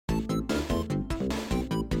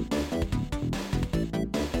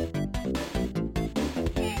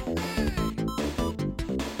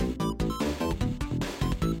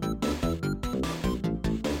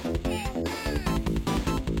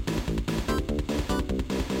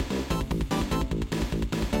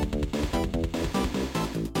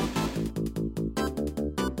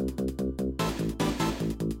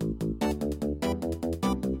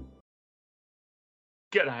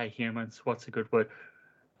G'day humans, what's a good word?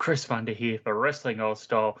 Chris Funder here for Wrestling Old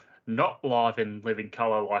Style, not live in living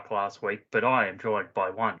colour like last week, but I am joined by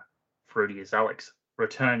one, Fruity as Alex,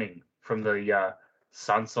 returning from the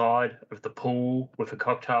sunside of the pool with a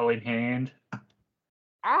cocktail in hand.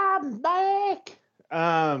 I'm back.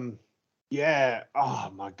 Yeah.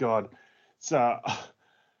 Oh my God. So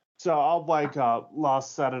I'll wake up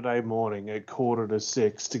last Saturday morning at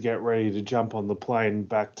 5:45 to get ready to jump on the plane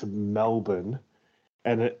back to Melbourne,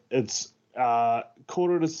 and it's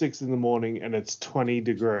 5:45 in the morning, and it's 20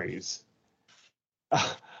 degrees.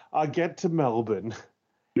 I get to Melbourne,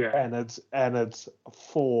 and it's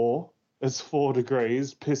 4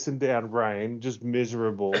 degrees, pissing down rain, just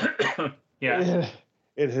miserable. Yeah.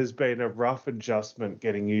 It has been a rough adjustment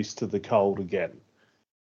getting used to the cold again.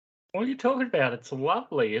 What are you talking about? It's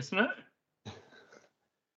lovely, isn't it?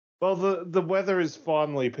 Well, the weather is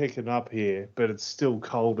finally picking up here, but it's still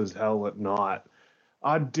cold as hell at night.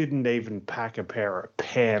 I didn't even pack a pair of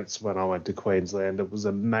pants when I went to Queensland. It was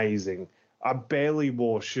amazing. I barely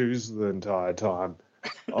wore shoes the entire time.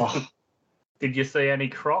 Oh, Did you see any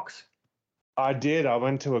Crocs? I did. I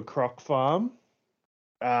went to a croc farm.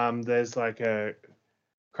 There's like a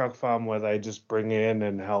croc farm where they just bring in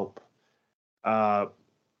and help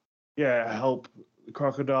help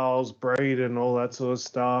crocodiles breed and all that sort of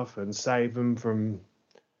stuff and save them from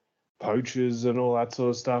poachers and all that sort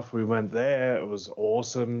of stuff. We went there. It was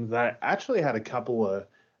awesome. They actually had a couple of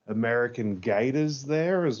American gators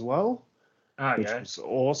there as well, which was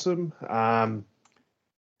awesome.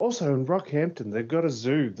 Also in Rockhampton, they've got a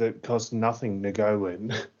zoo that costs nothing to go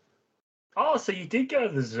in. Oh, so you did go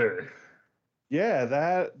to the zoo? Yeah,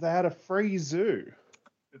 they had a free zoo.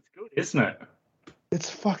 It's good, isn't it? It's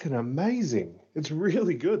fucking amazing. It's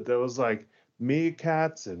really good. There was like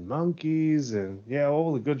meerkats and monkeys and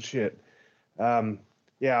all the good shit.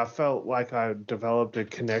 I felt like I developed a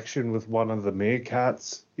connection with one of the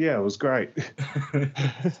meerkats. Yeah, it was great.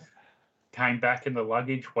 Came back in the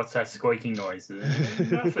luggage. What's that squeaking noise?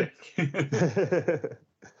 Nothing.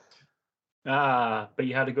 But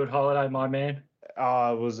you had a good holiday, my man.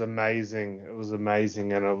 Oh, it was amazing. It was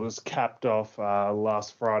amazing, and it was capped off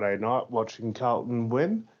last Friday night watching Carlton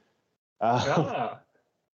win. So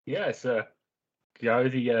go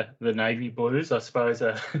the Navy Blues. I suppose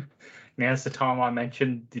now's the time I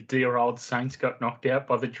mentioned the dear old Saints got knocked out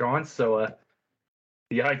by the Giants. So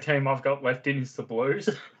the only team I've got left in is the Blues.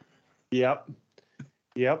 Yep.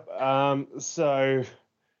 So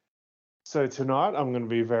tonight I'm going to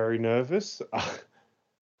be very nervous.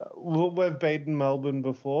 We've beaten Melbourne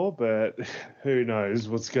before, but who knows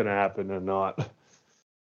what's going to happen tonight.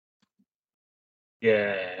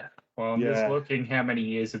 Yeah. Well, I'm just looking how many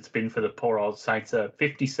years it's been for the poor old Saints.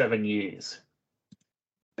 57 years.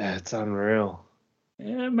 That's unreal.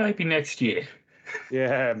 Yeah, maybe next year.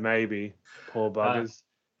 Yeah, maybe. Poor buggers.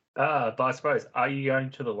 But I suppose, are you going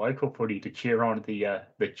to the local footy to cheer on the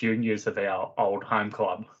juniors of our old home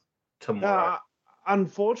club tomorrow?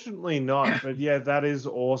 Unfortunately not, but yeah, that is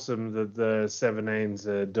awesome that the 17s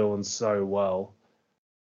are doing so well.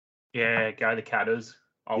 Yeah, go the Catters.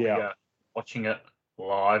 I'll be watching it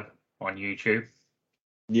live on YouTube.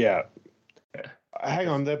 Yeah. Hang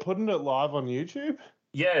on, they're putting it live on YouTube?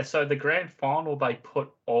 Yeah, so the grand final, they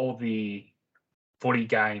put all the footy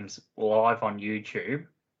games live on YouTube.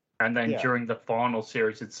 And then during the final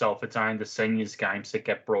series itself, it's only the seniors games that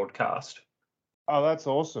get broadcast. Oh, that's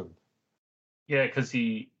awesome. Yeah, because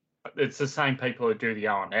it's the same people who do the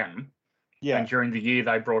O&M. Yeah. And during the year,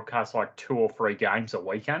 they broadcast like 2 or 3 games a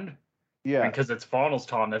weekend. Yeah. And because it's finals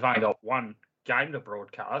time, they've only got one game to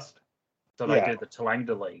broadcast. So they do the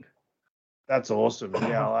Talanga League. That's awesome.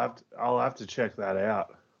 Yeah, I'll have to check that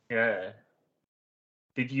out. Yeah.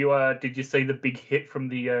 Did you see the big hit from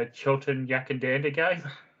the Chiltern Yakandanda game?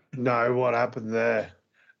 No, what happened there?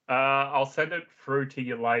 I'll send it through to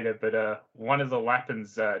you later. But one of the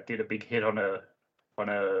Lappins did a big hit on a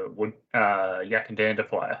Yakandanda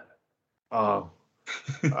player. Oh.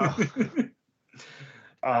 Oh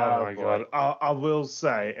my God. I will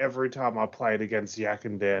say, every time I played against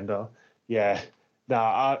Yakandanda,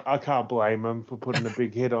 I can't blame him for putting a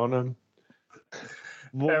big hit on him.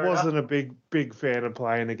 Wasn't a big fan of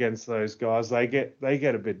playing against those guys. They get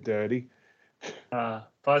a bit dirty. But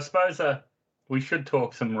I suppose we should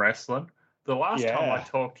talk some wrestling. The last time I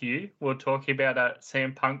talked to you, we were talking about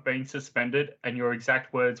CM Punk being suspended, and your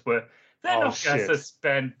exact words were, "They're not going to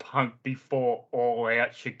suspend Punk before All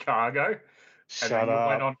Out Chicago." And then you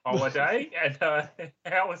went on holiday, and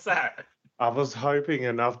how was that? I was hoping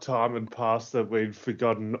enough time had passed that we'd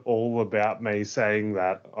forgotten all about me saying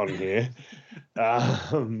that on here.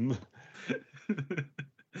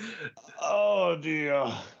 Oh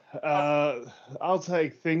dear. I'll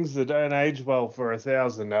take things that don't age well for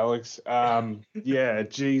 1,000, Alex. Yeah,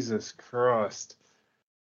 Jesus Christ.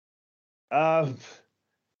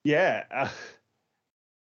 Yeah.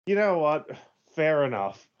 You know what? Fair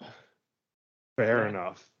enough. Fair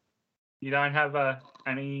enough. You don't have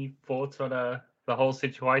any thoughts on the whole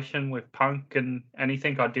situation with Punk and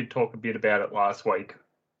anything? I did talk a bit about it last week.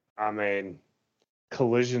 I mean,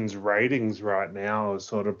 Collision's ratings right now are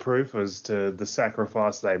sort of proof as to the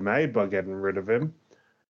sacrifice they made by getting rid of him.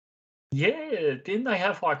 Yeah, didn't they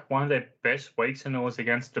have like one of their best weeks and it was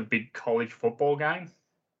against a big college football game?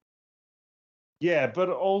 Yeah, but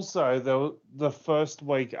also the first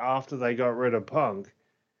week after they got rid of Punk,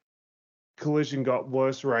 Collision got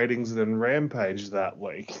worse ratings than Rampage that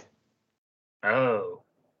week. Oh.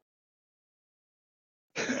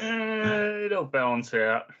 It'll balance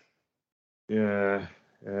out. Yeah,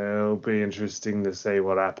 it'll be interesting to see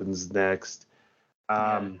what happens next.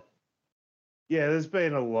 Yeah, there's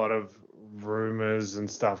been a lot of rumors and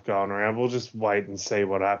stuff going around. We'll just wait and see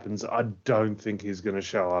what happens. I don't think he's going to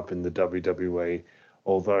show up in the WWE,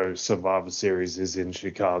 although Survivor Series is in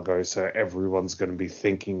Chicago, so everyone's going to be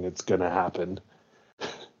thinking it's going to happen.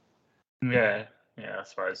 Yeah, I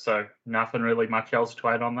suppose. So nothing really much else to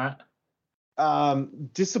add on that?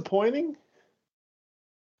 Disappointing.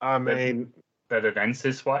 I mean... That it ends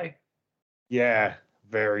this way? Yeah,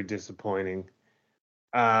 very disappointing.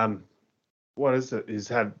 What is it? He's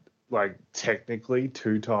had like technically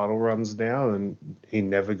 2 title runs now, and he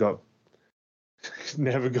never got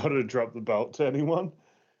to drop the belt to anyone.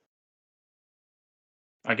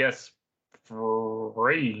 I guess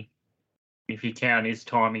 3, if you count his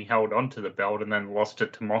time he held on to the belt and then lost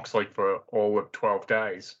it to Moxley for all of 12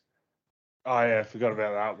 days. Oh yeah, I forgot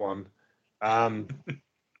about that one.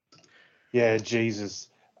 Yeah, Jesus.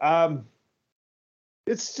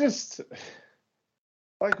 It's just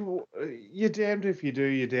like, you're damned if you do,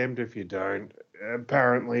 you're damned if you don't.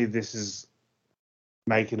 Apparently, this is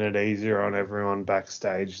making it easier on everyone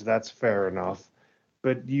backstage. That's fair enough.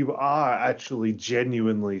 But you are actually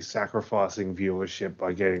genuinely sacrificing viewership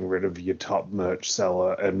by getting rid of your top merch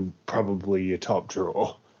seller and probably your top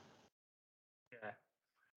drawer.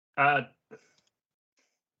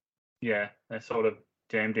 Yeah, they're sort of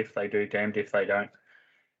damned if they do, damned if they don't.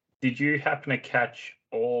 Did you happen to catch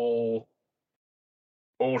all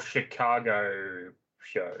Chicago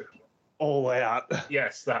show? All Out.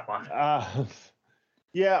 Yes, that one.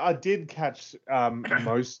 Yeah, I did catch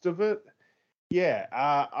most of it. Yeah,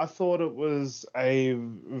 I thought it was a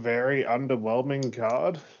very underwhelming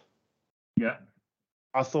card. Yeah.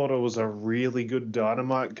 I thought it was a really good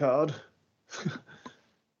Dynamite card.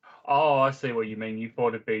 Oh, I see what you mean. You thought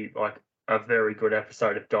it'd be like a very good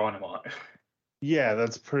episode of Dynamite. Yeah,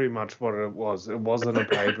 that's pretty much what it was. It wasn't a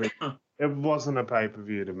paper. It wasn't a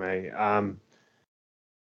pay-per-view to me.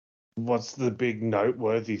 What's the big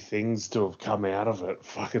noteworthy things to have come out of it?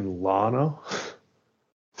 Fucking Lana.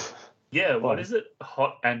 Yeah, what is it?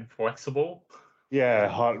 Hot and flexible? Yeah,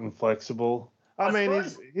 hot and flexible. I mean,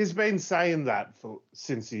 he's been saying that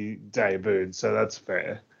since he debuted, so that's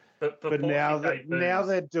fair. But now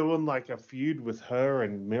they're doing like a feud with her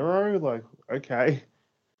and Miro, like, okay.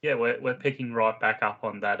 Yeah, we're picking right back up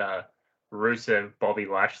on that Rusev Bobby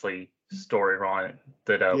Lashley storyline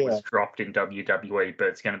that was dropped in WWE, but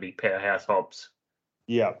it's going to be Powerhouse Hobbs.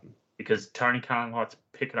 Yeah. Because Tony Khan likes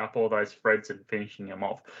picking up all those threads and finishing them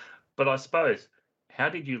off. But I suppose, how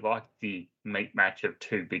did you like the meat match of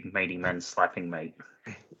 2 big meaty men slapping meat?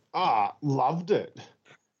 Loved it.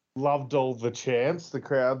 Loved all the chants, the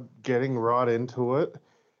crowd getting right into it.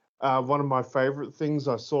 One of my favorite things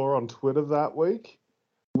I saw on Twitter that week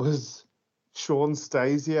was Sean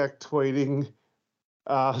Stasiak tweeting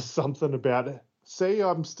something about it. See,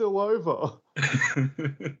 I'm still over.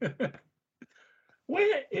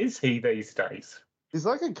 Where is he these days? He's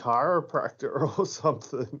like a chiropractor or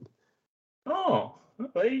something. Oh,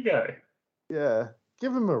 there you go. Yeah,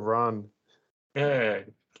 give him a run. Yeah,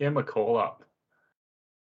 give him a call up.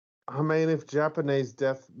 I mean, if Japanese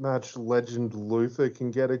deathmatch legend Luther can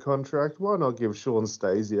get a contract, why not give Sean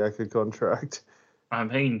Stasiak a contract? I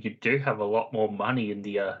mean, you do have a lot more money in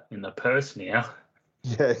the purse now.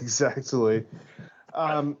 Yeah, exactly.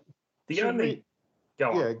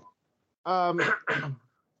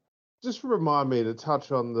 Just remind me to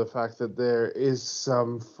touch on the fact that there is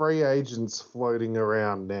some free agents floating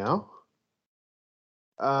around now.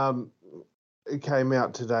 It came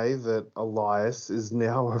out today that Elias is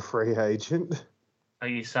now a free agent. Are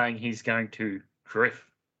you saying he's going to drift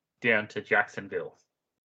down to Jacksonville?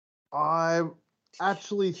 I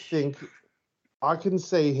actually think I can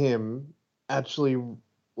see him actually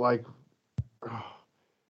like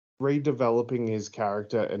redeveloping his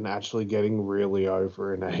character and actually getting really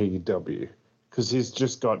over in AEW because he's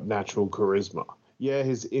just got natural charisma. Yeah,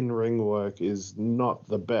 his in-ring work is not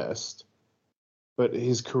the best, but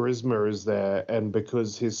his charisma is there, and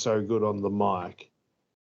because he's so good on the mic,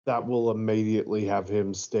 that will immediately have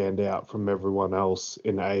him stand out from everyone else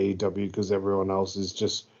in AEW because everyone else is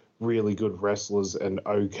just really good wrestlers and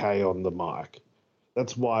okay on the mic.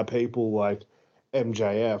 That's why people like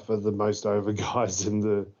MJF are the most over guys in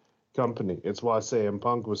the company. It's why CM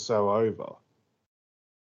Punk was so over.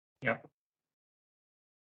 Yep.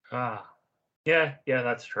 Yeah,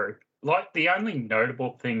 that's true. Like, the only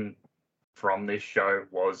notable thing from this show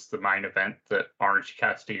was the main event that Orange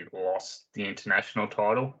Cassidy lost the international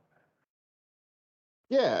title.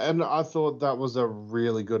 Yeah, and I thought that was a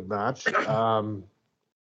really good match.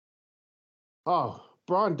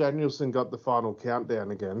 Bryan Danielson got the final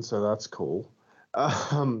countdown again, so that's cool.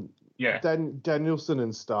 Yeah. Danielson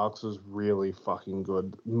and Starks was really fucking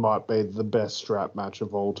good. Might be the best strap match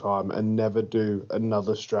of all time, and never do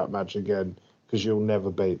another strap match again because you'll never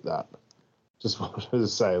beat that. Just wanted to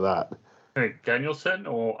say that. Who, Danielson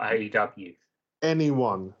or AEW?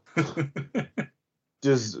 Anyone.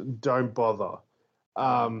 Just don't bother.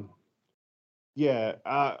 OC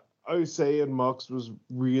and Mox was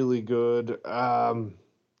really good.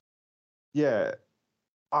 Yeah,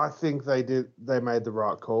 I think they made the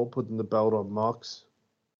right call putting the belt on Mox.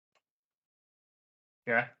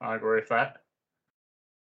 Yeah, I agree with that.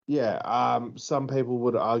 Yeah, some people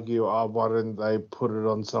would argue, why didn't they put it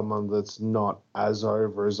on someone that's not as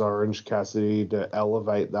over as Orange Cassidy to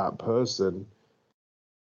elevate that person?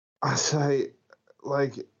 I say,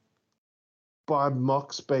 like, by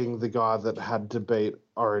Mox being the guy that had to beat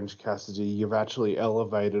Orange Cassidy, you've actually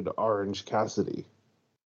elevated Orange Cassidy.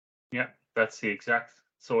 Yeah, that's the exact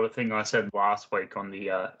sort of thing I said last week on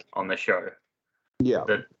the show. Yeah.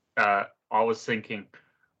 That I was thinking,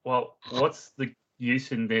 well, what's the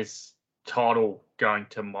use in this title going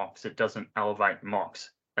to Mox? It doesn't elevate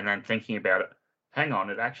Mox. And then thinking about it, hang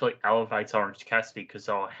on, it actually elevates Orange Cassidy because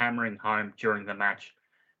they were hammering home during the match.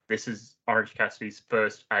 This is Orange Cassidy's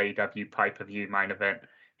first AEW pay-per-view main event.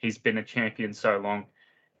 He's been a champion so long.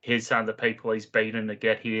 Here's some of the people he's beaten to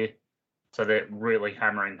get here. So they're really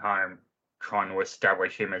hammering home, trying to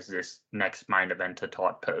establish him as this next main eventer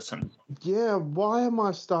type person. Yeah, why am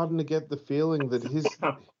I starting to get the feeling that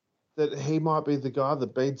that he might be the guy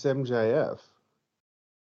that beats MJF?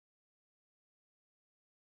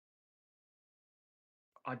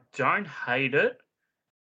 I don't hate it.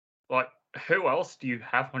 Like, who else do you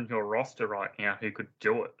have on your roster right now who could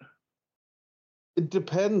do it? It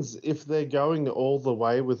depends if they're going all the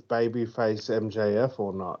way with babyface MJF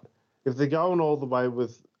or not. If they're going all the way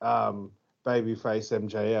with babyface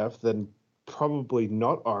MJF, then probably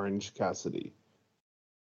not Orange Cassidy.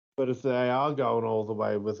 But if they are going all the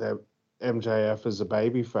way with MJF as a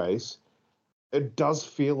babyface, it does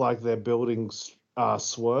feel like they're building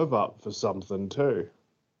Swerve up for something too.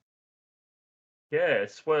 Yeah,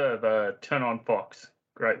 Swerve, turn on Fox.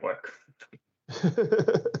 Great work.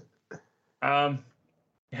 How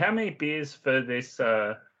many beers for this,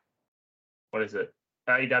 what is it?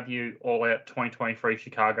 AEW All Out 2023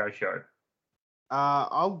 Chicago show?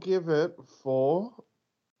 I'll give it 4.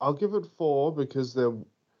 I'll give it 4 because there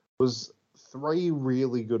was 3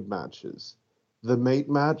 really good matches. The meat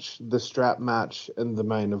match, the strap match, and the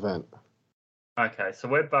main event. Okay, so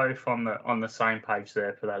we're both on the same page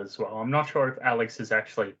there for that as well. I'm not sure if Alex has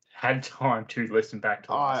actually had time to listen back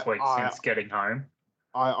to last week since getting home.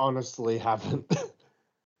 I honestly haven't.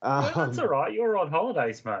 That's all right. You're on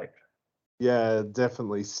holidays, mate. Yeah,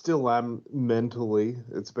 definitely. Still am mentally.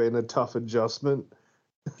 It's been a tough adjustment.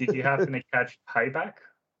 Did you happen to catch Payback?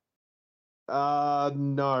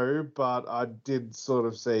 No, but I did sort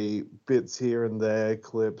of see bits here and there,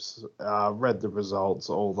 clips, read the results,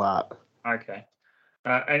 all that. Okay.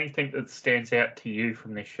 Anything that stands out to you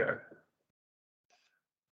from this show?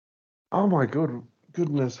 Oh my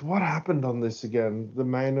goodness, what happened on this again? The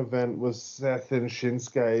main event was Seth and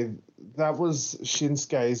Shinsuke. That was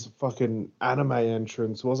Shinsuke's fucking anime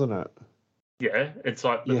entrance, wasn't it? Yeah, it's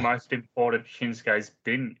like the most important Shinsuke's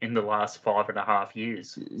been in the last 5.5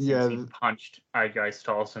 years since he punched AJ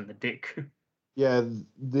Styles in the dick. Yeah,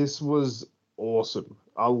 this was awesome.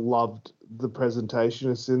 I loved the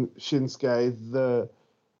presentation of Shinsuke, the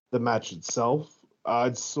match itself.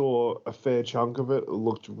 I saw a fair chunk of it. It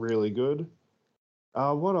looked really good.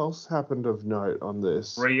 What else happened of note on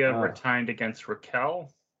this? Rhea retained against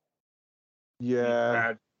Raquel. Yeah. You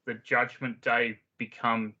had the Judgment Day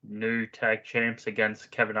become new tag champs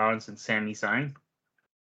against Kevin Owens and Sami Zayn.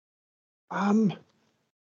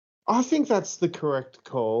 I think that's the correct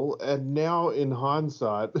call. And now, in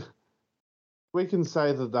hindsight, we can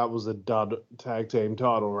say that that was a dud tag team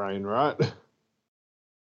title reign, right?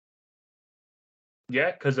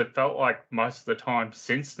 Yeah, because it felt like most of the time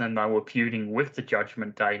since then they were feuding with the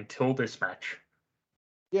Judgment Day until this match.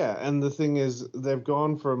 Yeah, and the thing is, they've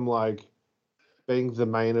gone from like being the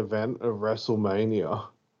main event of WrestleMania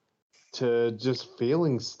to just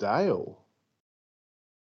feeling stale.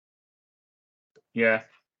 Yeah,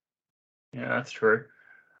 yeah, that's true.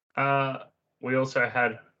 Uh, we also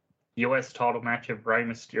had US title match of Rey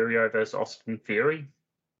Mysterio versus Austin Theory.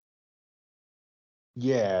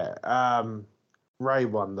 Yeah, Ray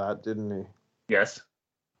won that, didn't he? Yes.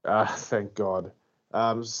 Thank God.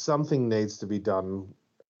 Something needs to be done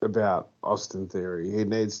about Austin Theory. He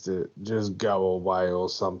needs to just go away or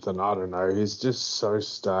something. I don't know. He's just so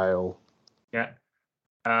stale. Yeah.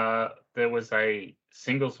 There was a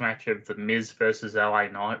singles match of The Miz versus LA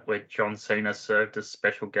Knight where John Cena served as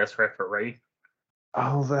special guest referee.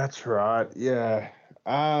 Oh, that's right. Yeah.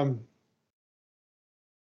 Um,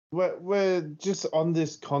 we're just on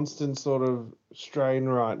this constant sort of strain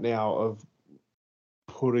right now of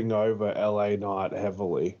putting over LA Knight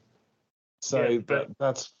heavily. Yeah, So but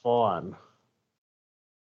that's fine.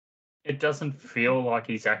 it doesn't feel like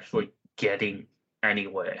he's actually getting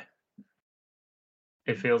anywhere.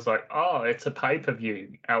 It feels like, oh, it's a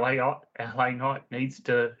pay-per-view. LA Knight needs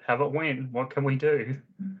to have a win. What can we do?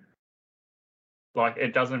 Like,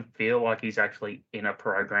 it doesn't feel like he's actually in a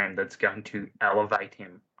program that's going to elevate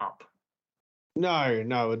him up.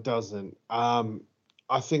 No, it doesn't.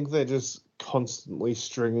 I think they're just constantly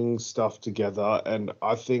stringing stuff together, and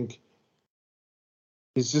I think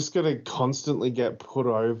he's just going to constantly get put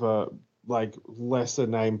over like lesser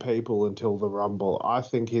name people until the Rumble. I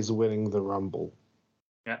think he's winning the Rumble.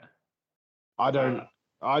 Yeah. I Uh, don't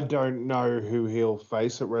I don't know who he'll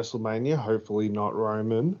face at WrestleMania. Hopefully not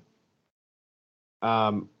Roman.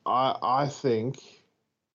 I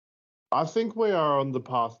think we are on the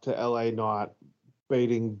path to LA Knight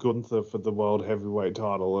beating Gunther for the World Heavyweight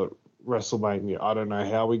title at WrestleMania. I don't know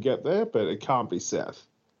how we get there, but it can't be Seth.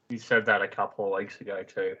 you said that a couple of weeks ago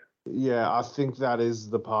too. Yeah, I think that is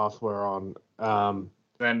the path we're on.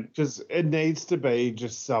 Then, Because it needs to be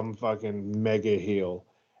just some fucking mega heel.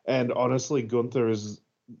 And honestly, Gunther is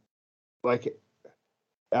like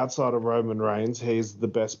outside of Roman Reigns, he's the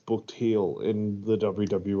best booked heel in the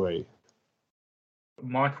WWE.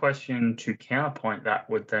 my question to counterpoint that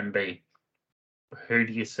would then be, who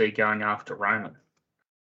do you see going after Roman?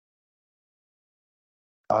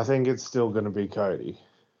 I think it's still going to be Cody.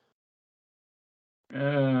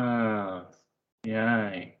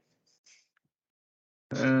 Yay.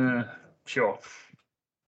 Sure.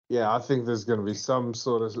 Yeah, I think there's going to be some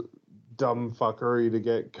sort of dumb fuckery to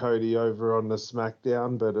get Cody over on the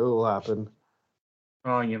SmackDown, but it'll happen.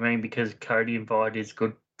 Oh, you mean because Cody invited his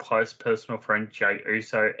good close personal friend Jay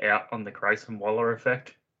Uso out on the Grayson Waller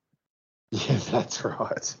effect? Yeah, that's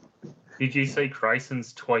right. Did you see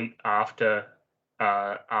Grayson's tweet after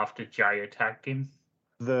Jay attacked him?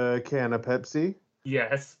 The can of Pepsi.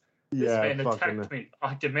 Yes. This Yeah, man fucking. attacked me.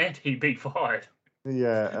 I demand he be fired.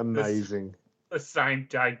 Yeah, This amazing. the same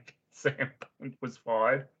day Sam Punk was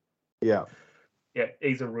fired. Yeah. Yeah,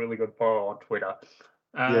 he's a really good follow on Twitter.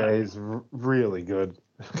 Yeah, he's really good.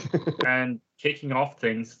 And kicking off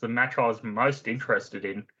things, the match I was most interested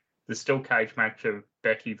in, the steel cage match of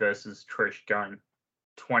Becky versus Trish, going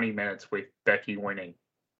 20 minutes with Becky winning.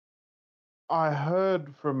 I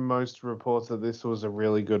heard from most reports that this was a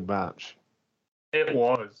really good match. It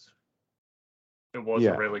was. It was a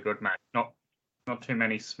Yeah. really good match. Not too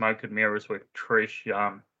many smoke and mirrors with Trish.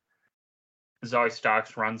 Zoe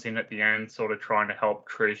Starks runs in at the end, sort of trying to help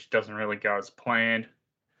Trish. Doesn't really go as planned.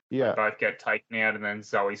 They Yeah. both get taken out, and then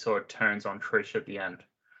Zoe sort of turns on Trish at the end.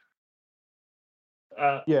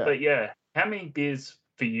 Yeah. But yeah, how many beers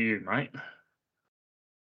for you, mate?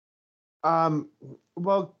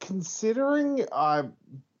 Well, considering I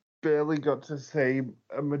barely got to see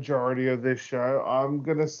a majority of this show, I'm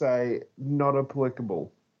gonna say not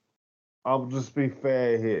applicable. I'll just be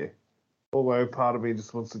fair here. Although part of me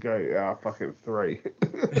just wants to go, fuck it, 3.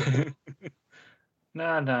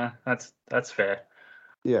 No, that's fair.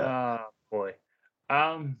 Yeah. Oh boy.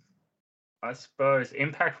 Um, I suppose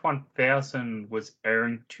Impact 1000 was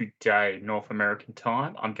airing today, North American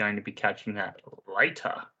time. I'm going to be catching that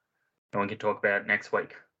later, and we can talk about it next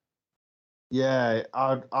week. Yeah,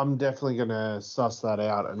 I'm definitely gonna suss that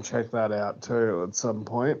out and check that out too at some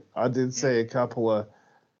point. I did see a couple of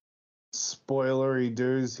spoilery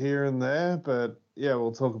do's here and there, but yeah,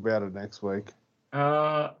 we'll talk about it next week.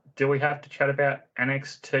 Do we have to chat about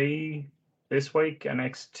NXT this week,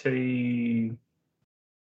 NXT.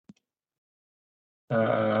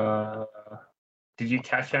 Did you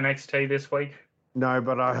catch NXT this week? No,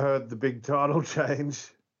 but I heard the big title change.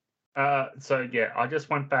 So yeah, I just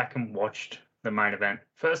went back and watched the main event.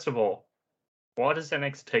 First of all, why does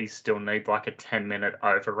NXT still need like a 10-minute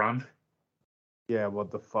overrun? Yeah,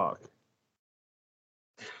 what the fuck?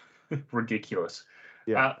 Ridiculous.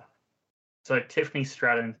 Yeah. So Tiffany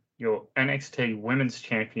Stratton, your NXT Women's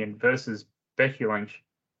Champion versus Becky Lynch,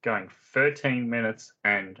 going 13 minutes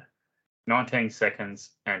and 19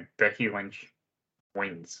 seconds, and Becky Lynch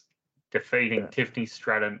wins, defeating Tiffany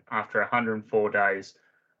Stratton after 104 days.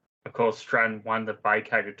 Of course, Stratton won the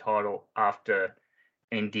vacated title after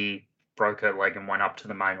Indy broke her leg and went up to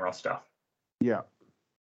the main roster. Yeah.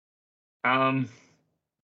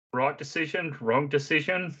 Right decision, wrong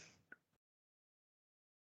decision?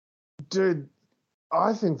 Dude,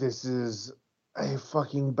 I think this is a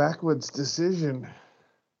fucking backwards decision.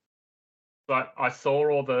 But I saw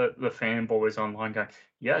all the fanboys online going,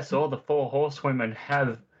 yes, all the 4 horsewomen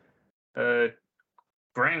have a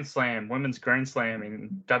Grand Slam, women's Grand Slam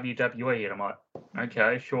in WWE. And I'm like,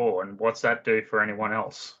 okay, sure. And what's that do for anyone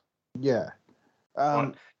else? Yeah. Go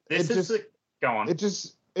on.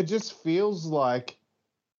 It just feels like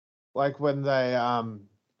when they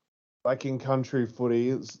like in country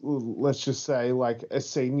footy, let's just say like a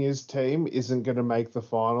seniors team isn't going to make the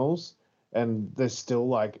finals, and there's still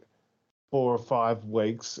like 4 or 5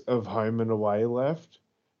 weeks of home and away left,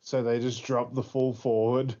 so they just drop the full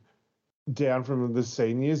forward down from the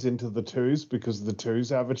seniors into the twos because the twos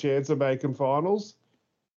have a chance of making finals.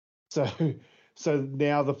 So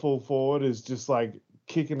now the full forward is just like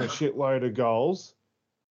kicking a shitload of goals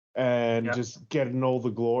and just getting all the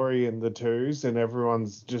glory in the twos, and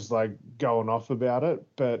everyone's just like going off about it.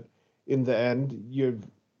 But in the end, you've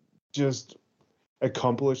just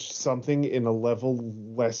accomplished something in a level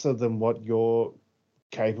lesser than what you're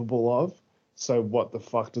capable of. So what the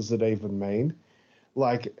fuck does it even mean?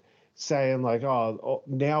 Like saying like, oh,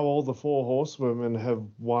 now all the 4 horsewomen have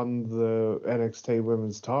won the NXT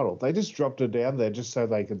women's title. They just dropped it down there just so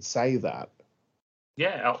they could say that.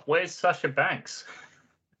 Yeah, where's Sasha Banks?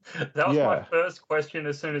 That was my first question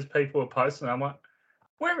as soon as people were posting. I'm like,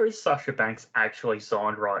 where is Sasha Banks actually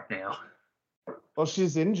signed right now? Well,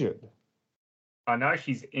 she's injured. I know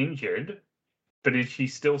she's injured, but is she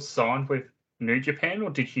still signed with New Japan, or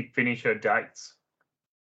did she finish her dates?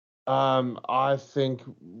 I think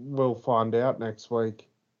we'll find out next week.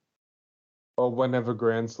 Or whenever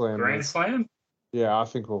Grand Slam Grand Slam? Yeah, I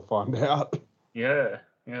think we'll find out. Yeah,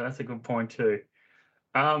 that's a good point too.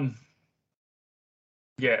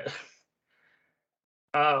 Yeah.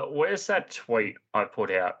 Where's that tweet I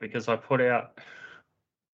put out?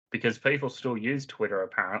 Because people still use Twitter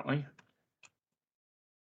apparently.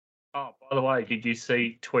 Oh, by the way, did you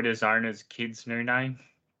see Twitter's owner's kid's new name?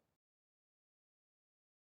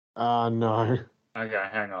 No. Okay,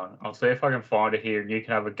 hang on. I'll see if I can find it here, and you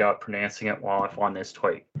can have a go at pronouncing it while I find this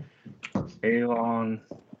tweet. Elon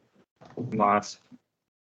Musk.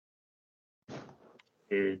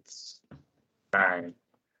 It's name.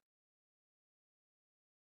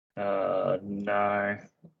 No.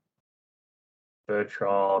 Third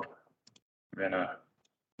child. I'm gonna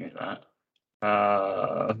use that.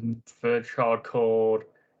 Third child called.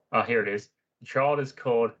 Oh, here it is. The child is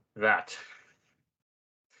called that.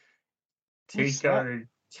 Tico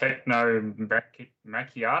Techno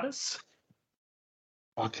Macchiatus?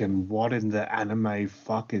 Fucking what in the anime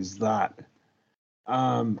fuck is that?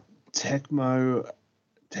 Techno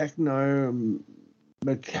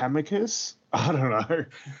Mechanicus? I don't know.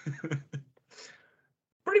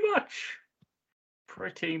 Pretty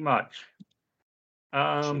much.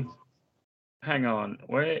 Hang on.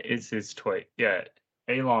 Where is his tweet? Yeah,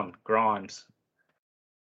 Elon Grimes.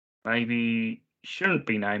 Maybe shouldn't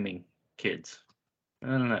be naming kids. I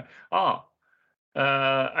don't know. Oh,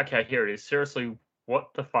 okay, here it is. Seriously,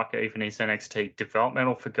 what the fuck even is NXT?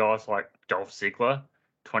 Developmental for guys like Dolph Ziggler,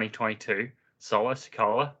 2022, Solo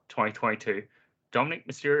Sikoa, 2022, Dominic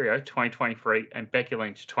Mysterio, 2023, and Becky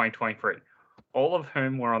Lynch, 2023. All of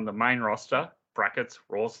whom were on the main roster, brackets,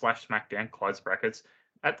 Raw/SmackDown, close brackets,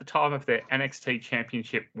 at the time of their NXT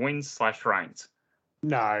Championship wins/reigns.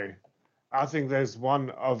 No. I think there's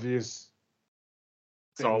one obvious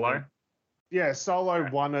Solo? Yeah, Solo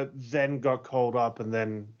won it, then got called up, and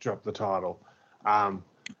then dropped the title.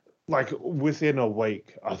 Like within a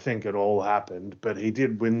week, I think it all happened. But he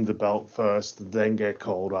did win the belt first, then get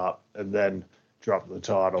called up, and then drop the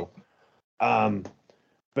title.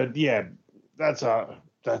 But yeah, that's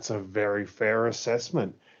a very fair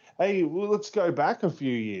assessment. Hey, well, let's go back a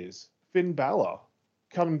few years. Finn Balor.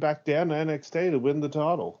 coming back down to NXT to win the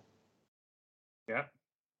title. Yeah.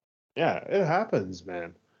 Yeah, it happens,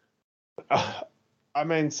 man. I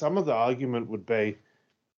mean, some of the argument would be,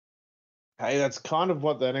 hey, that's kind of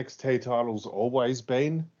what the NXT title's always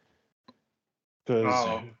been.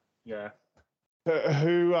 Because yeah.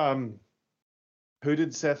 Who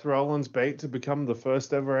did Seth Rollins beat to become the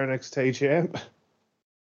first ever NXT champ?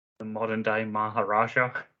 The modern day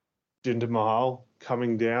Maharaja. Jinder Mahal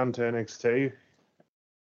coming down to NXT.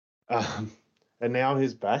 And now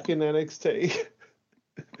he's back in NXT.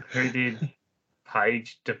 Who did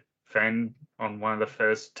Paige defend on one of the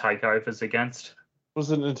first takeovers against?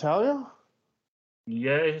 Was it Natalya?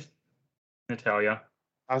 Yeah, Natalya.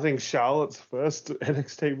 I think Charlotte's first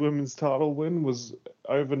NXT Women's title win was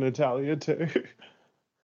over Natalya too.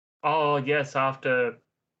 Oh, yes, after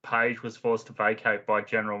Paige was forced to vacate by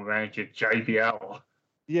General Manager JBL.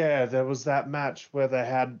 Yeah, there was that match where they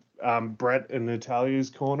had Brett in Natalya's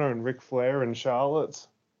corner and Ric Flair in Charlotte's.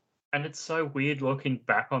 And it's so weird looking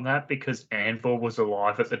back on that because Anvil was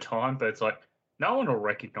alive at the time, but it's like, no one will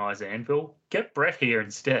recognize Anvil. Get Brett here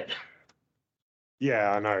instead.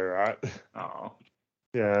 Yeah, I know, right? Oh.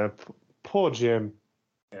 Yeah, poor Jim.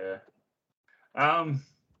 Yeah.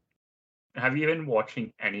 Have you been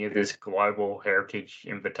watching any of this Global Heritage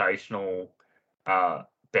Invitational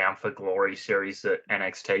Bound for Glory series that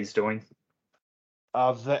NXT's doing?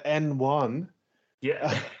 The N1.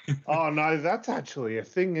 Yeah. Oh, no, that's actually a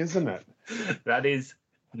thing, isn't it? That is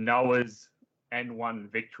Noah's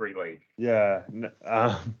N1 Victory League. Yeah.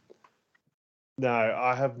 No,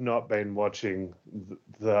 I have not been watching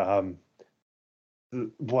the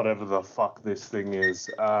whatever the fuck this thing is.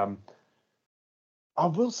 I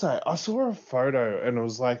will say, I saw a photo and it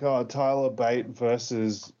was like, oh, Tyler Bate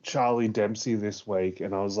versus Charlie Dempsey this week.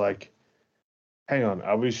 And I was like, hang on,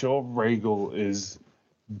 are we sure Regal is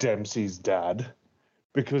Dempsey's dad?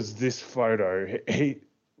 Because this photo,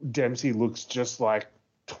 Dempsey looks just like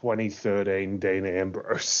 2013 Dean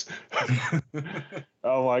Ambrose.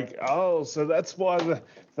 I'm like, oh, so that's why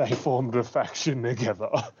they formed a faction together.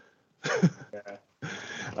 Yeah.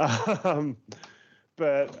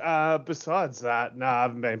 But besides that, no, I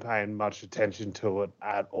haven't been paying much attention to it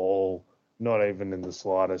at all, not even in the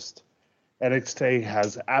slightest. NXT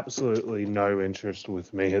has absolutely no interest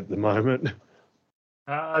with me at the moment.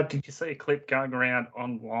 Did you see a clip going around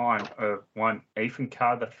online of one Ethan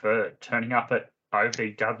Carter III turning up at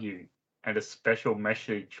OVW and a special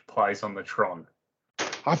message plays on the Tron?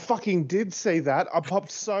 I fucking did see that. I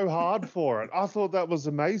popped so hard for it. I thought that was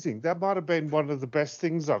amazing. That might have been one of the best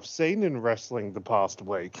things I've seen in wrestling the past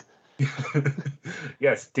week.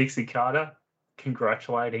 Yes, Dixie Carter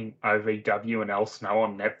congratulating OVW and El Snow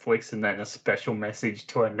on Netflix, and then a special message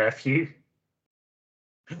to her nephew.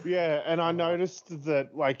 Yeah, and I noticed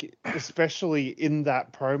that, like, especially in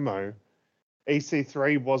that promo,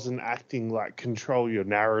 EC3 wasn't acting like control your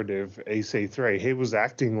narrative EC3. He was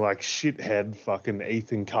acting like shithead fucking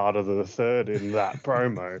Ethan Carter III in that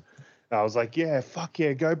promo. I was like, yeah, fuck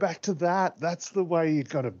yeah, go back to that. That's the way you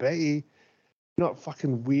gotta be. Not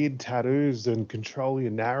fucking weird tattoos and control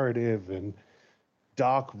your narrative and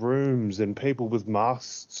dark rooms and people with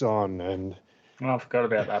masks on and... Oh, I forgot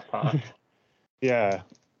about that part. Yeah.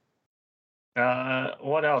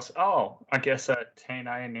 What else? Oh, I guess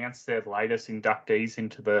TNA announced their latest inductees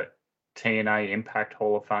into the TNA Impact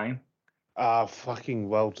Hall of Fame. Fucking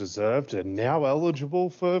well deserved and now eligible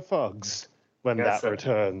for Fugs when that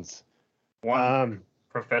returns. One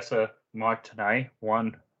Professor Mike Tenay,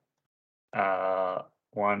 one. Why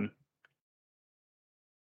am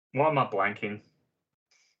I blanking?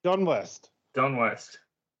 Don West. Don West.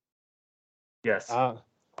 Yes. I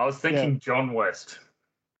was thinking John West.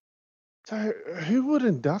 So who would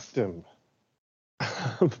induct him?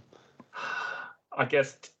 I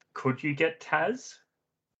guess, could you get Taz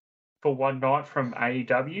for one night from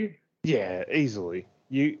AEW? Yeah, easily.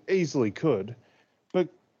 You easily could. But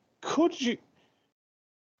could you?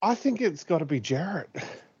 I think it's got to be Jarrett.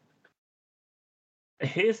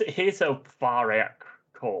 Here's a far out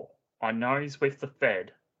call. I know he's with the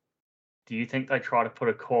Fed. Do you think they try to put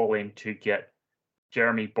a call in to get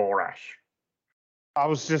Jeremy Borash? I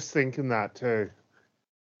was just thinking that too.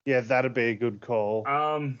 Yeah, that'd be a good call.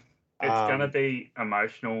 It's going to be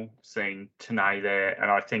emotional seeing Tenay there, and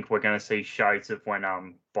I think we're going to see shades of when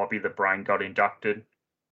Bobby the Brain got inducted.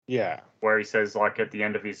 Yeah. Where he says, like, at the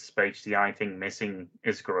end of his speech, the only thing missing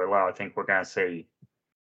is Gorilla. I think we're going to see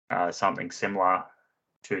something similar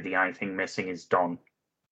to the only thing missing is Don.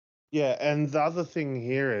 Yeah, and the other thing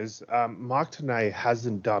here is Mike Tenay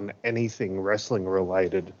hasn't done anything wrestling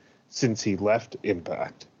related since he left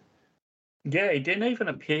Impact. Yeah, he didn't even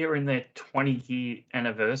appear in their 20-year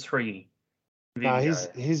anniversary No, video.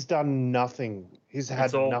 he's done nothing. He's It's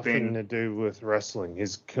had all nothing been to do with wrestling.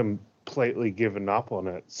 He's completely given up on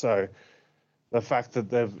it. So the fact that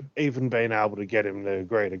they've even been able to get him to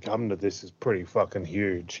agree to come to this is pretty fucking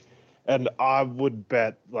huge. And I would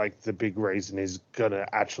bet like the big reason he's gonna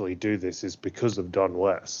actually do this is because of Don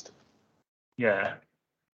West. yeah,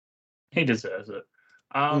 he deserves it.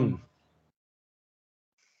 Mm.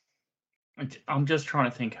 I'm just trying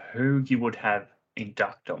to think who you would have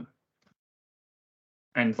induct them,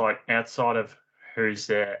 and like outside of who's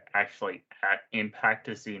there actually at Impact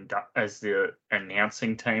as the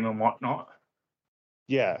announcing team and whatnot.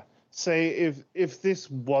 Yeah. See, if this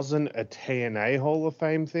wasn't a TNA Hall of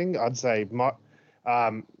Fame thing, I'd say Mark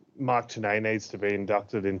Tenay needs to be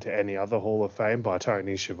inducted into any other Hall of Fame by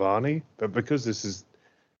Tony Schiavone. But because this is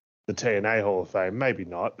the TNA Hall of Fame, maybe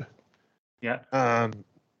not. Yeah.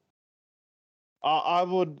 I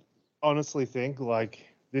would honestly think like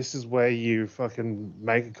this is where you fucking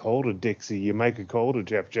make a call to Dixie, you make a call to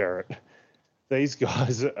Jeff Jarrett. These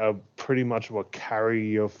guys are pretty much what carry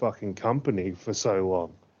your fucking company for so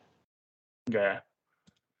long. Yeah.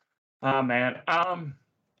 Oh man.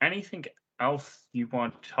 Anything else you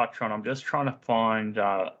want to touch on? I'm just trying to find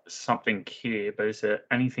something here, but is there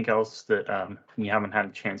anything else that you haven't had a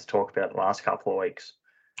chance to talk about the last couple of weeks?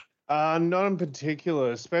 Not in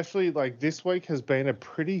particular, especially like this week has been a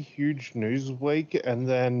pretty huge news week, and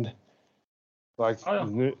then like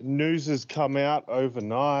news has come out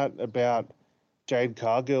overnight about Jade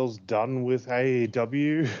Cargill's done with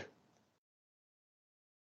AEW.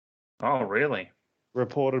 Oh, really?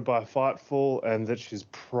 Reported by Fightful, and that she's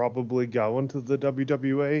probably going to the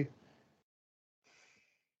WWE.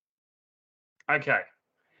 Okay.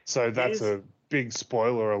 So that's a big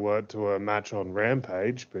spoiler alert to a match on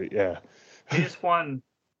Rampage, but yeah. Here's one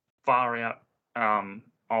far out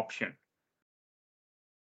option.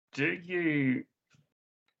 Do you,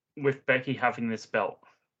 with Becky having this belt,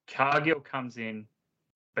 Cargill comes in,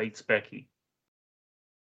 beats Becky,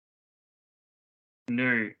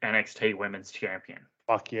 new NXT Women's Champion?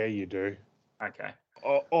 Fuck yeah, you do. Okay.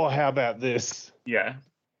 Or how about this? Yeah.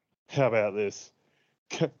 How about this?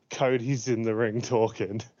 Cody's in the ring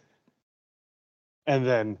talking, and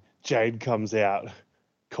then Jade comes out,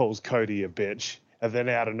 calls Cody a bitch, and then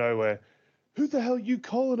out of nowhere, who the hell you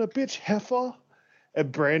calling a bitch, heifer?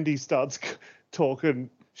 And Brandy starts talking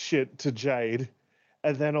shit to Jade,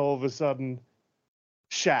 and then all of a sudden,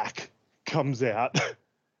 Shaq comes out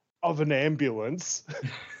of an ambulance.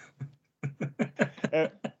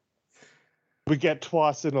 We get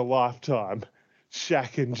twice in a lifetime,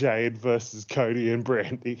 Shaq and Jade versus Cody and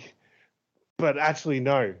Brandy. But actually,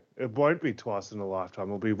 no, it won't be twice in a lifetime.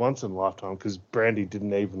 It'll be once in a lifetime because Brandy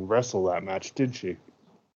didn't even wrestle that match, did she?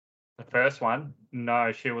 The first one,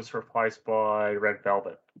 no, she was replaced by Red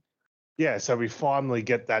Velvet. Yeah, so we finally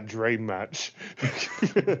get that dream match.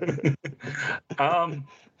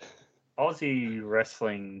 Aussie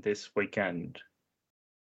wrestling this weekend.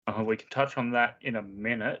 We can touch on that in a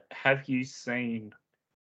minute. Have you seen,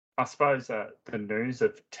 I suppose, the news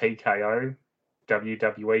of TKO,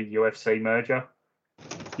 WWE, UFC merger?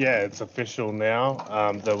 Yeah, it's official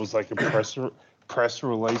now. There was like a press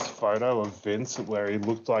release photo of Vince where he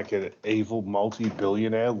looked like an evil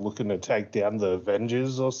multi-billionaire looking to take down the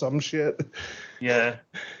Avengers or some shit. Yeah.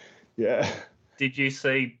 Yeah. Did you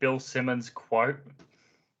see Bill Simmons' quote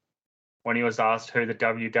when he was asked who the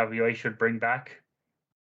WWE should bring back?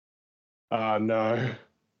 No.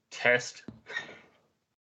 Test.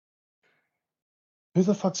 Who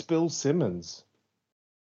the fuck's Bill Simmons?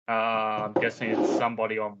 I'm guessing it's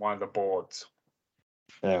somebody on one of the boards.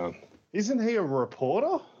 Yeah. Isn't he a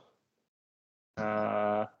reporter?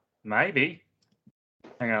 Maybe.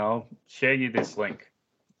 Hang on, I'll share you this link.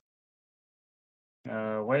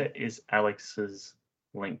 Where is Alex's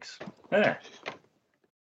links? There.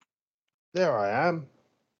 There I am.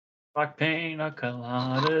 Like pina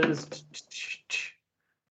coladas.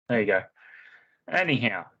 There you go.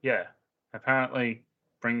 Anyhow, yeah. Apparently,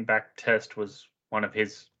 bring back Test was one of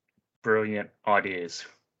his brilliant ideas.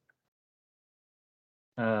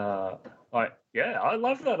 Yeah, I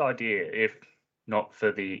love that idea. If not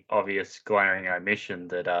for the obvious glaring omission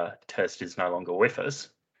that Test is no longer with us.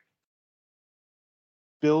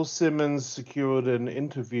 Bill Simmons secured an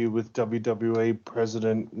interview with WWE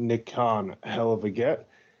President Nick Khan. Hell of a get.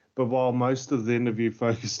 But while most of the interview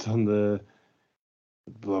focused on the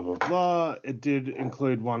blah, blah, blah, it did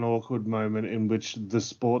include one awkward moment in which the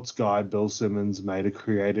sports guy, Bill Simmons, made a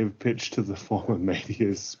creative pitch to the former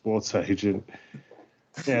media's sports agent.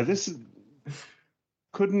 Yeah, this is...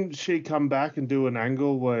 couldn't she come back and do an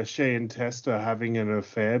angle where she and Test are having an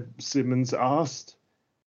affair? Simmons asked.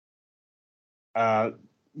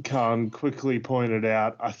 Khan quickly pointed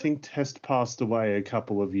out, I think Test passed away a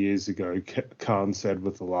couple of years ago, Khan said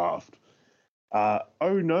with a laugh. Oh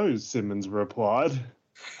no, Simmons replied.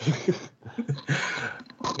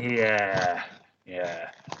 Yeah.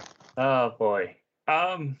 Oh boy.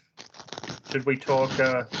 Should we talk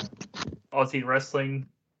Aussie wrestling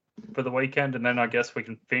for the weekend, and then I guess we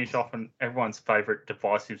can finish off on everyone's favourite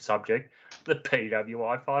divisive subject, the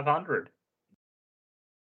PWI 500.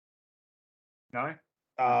 No?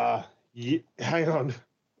 Yeah, hang on.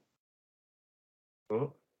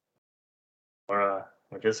 Oh. We're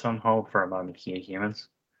just on hold for a moment here, humans.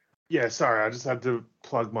 Yeah, sorry, I just had to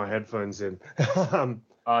plug my headphones in. You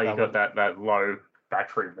got that low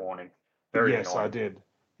battery warning. Very yes, annoying. I did.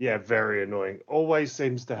 Yeah, very annoying. Always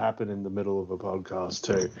seems to happen in the middle of a podcast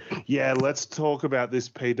too. Yeah, let's talk about this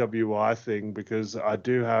PWI thing because I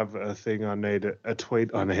do have a thing a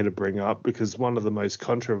tweet I need to bring up because one of the most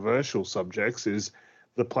controversial subjects is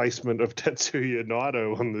the placement of Tetsuya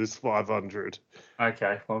Naito on this 500.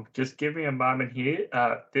 Okay, well, just give me a moment here.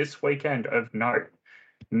 This weekend of note,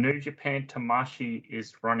 New Japan Tamashi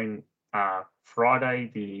is running Friday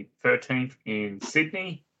the 13th in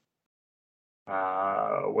Sydney.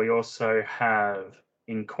 We also have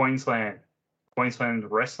in Queensland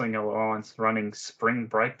Wrestling Alliance running Spring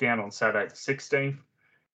Breakdown on Saturday the 16th.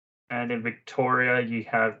 And in Victoria, you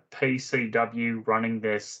have PCW running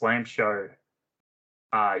their Slam Show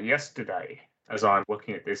yesterday, as I'm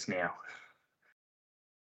looking at this now.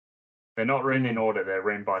 They're not written in order, they're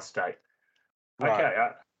written by state. Right.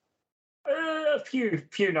 Okay, a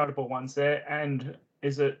few notable ones there. And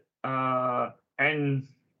is it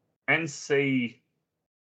NC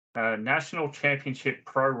National Championship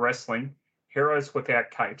Pro Wrestling Heroes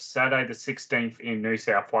Without Capes, Saturday the 16th in New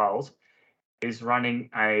South Wales, is running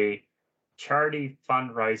a charity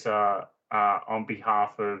fundraiser on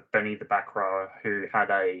behalf of Benny the Back Rower, who had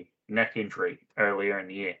a neck injury earlier in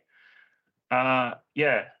the year.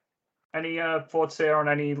 Yeah. Any thoughts there on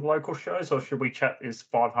any local shows, or should we chat this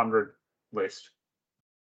 500 list?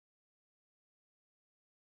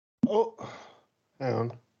 Oh, hang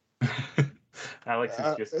on. Alex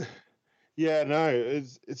is just... Yeah, no,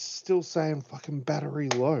 it's still saying fucking battery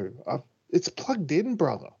low. It's plugged in,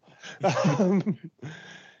 brother.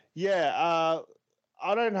 Yeah,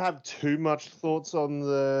 I don't have too much thoughts on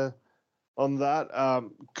that.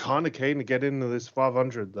 Kind of keen to get into this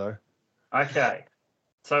 500 though. Okay,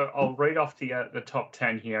 so I'll read off the top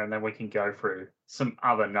 10 here, and then we can go through some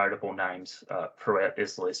other notable names throughout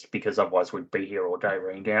this list, because otherwise we'd be here all day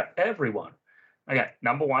reading out everyone. Okay,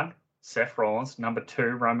 number 1, Seth Rollins. Number 2,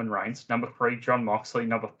 Roman Reigns. Number 3, Jon Moxley.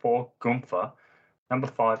 Number 4, Gunther. Number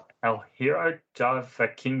 5, El Hero del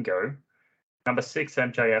Vikingo. Number 6,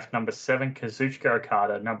 MJF. Number 7, Kazuchika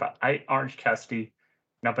Okada. Number 8, Orange Cassidy.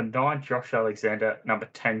 Number 9, Josh Alexander. Number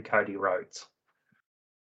 10, Cody Rhodes.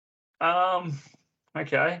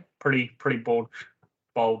 Okay, pretty bold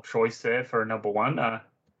choice there for a number 1.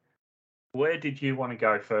 Where did you want to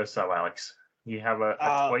go first, though, Alex? You have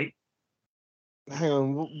a tweet? Hang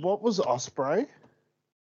on, what was Ospreay?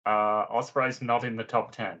 Ospreay's not in the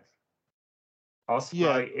top 10.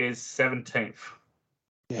 Ospreay is 17th.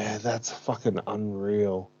 Yeah, that's fucking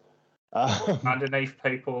unreal. Underneath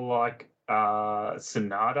people like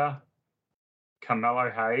Sonata, Carmelo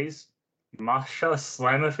Hayes, Masha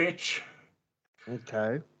Slamovich.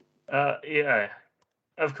 Okay. Yeah.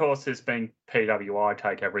 Of course, there's been PWI.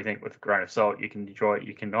 Take everything with a grain of salt. You can enjoy it,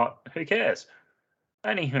 you cannot. Who cares?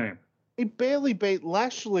 Anywho. He barely beat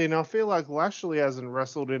Lashley, and I feel like Lashley hasn't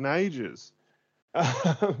wrestled in ages.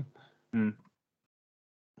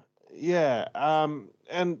 Yeah,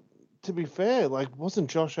 and to be fair, like, wasn't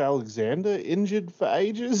Josh Alexander injured for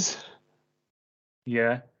ages?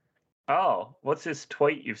 Yeah. Oh, what's this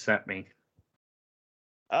tweet you've sent me?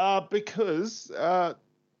 Because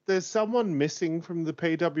there's someone missing from the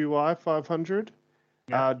PWI 500.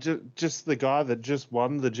 Yeah. Just the guy that just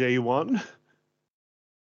won the G1.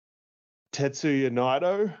 Tetsuya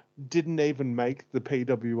Naito didn't even make the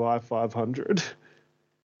PWI 500.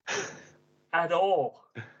 At all.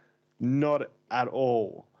 Not at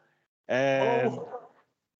all. And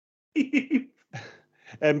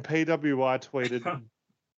and PWI tweeted,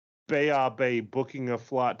 BRB booking a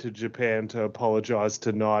flight to Japan to apologize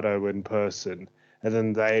to Naito in person. And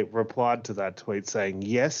then they replied to that tweet saying,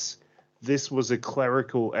 yes, this was a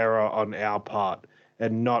clerical error on our part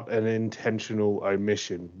and not an intentional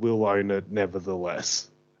omission. We'll own it nevertheless.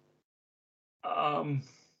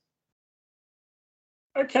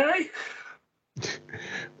 Okay.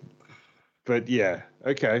 But yeah,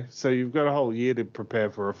 okay. So you've got a whole year to prepare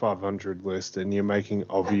for a 500 list, and you're making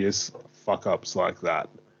obvious fuck ups like that.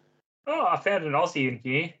 Oh, I found an Aussie in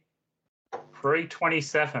here.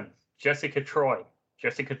 327. Jessica Troy.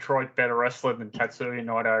 Jessica Troy, better wrestler than Tatsuya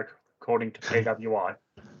Naito, according to PWI.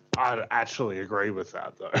 I'd actually agree with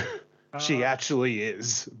that, though. She actually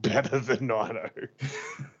is better than Naito.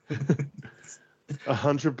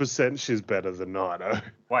 100% she's better than Naito.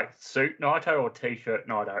 Wait, suit Naito or t-shirt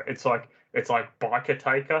Naito? It's like biker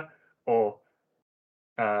Taker or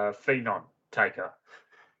Phenom Taker.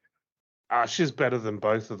 She's better than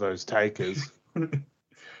both of those takers. No,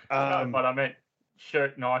 but I meant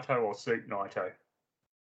shirt Naito or suit Naito.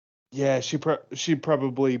 Yeah, she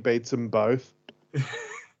probably beats them both.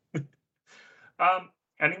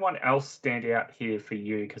 Anyone else stand out here for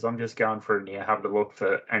you? Because I'm just going through now, having a look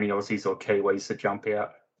for any Aussies or Kiwis to jump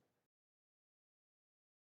out.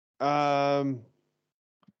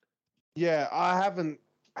 Yeah, I haven't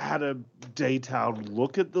had a detailed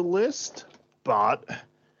look at the list, but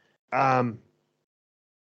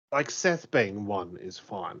like Seth being one is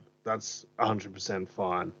fine. That's 100%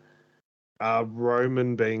 fine.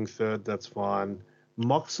 Roman being third, that's fine.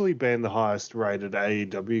 Moxley being the highest rated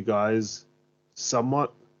AEW guy is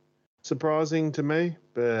somewhat surprising to me,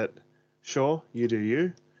 but sure, you do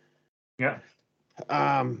you. Yeah.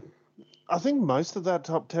 I think most of that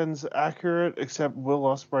top 10's accurate, except Will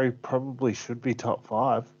Ospreay probably should be top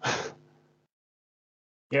 5.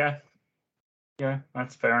 Yeah,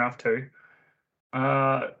 that's fair enough too.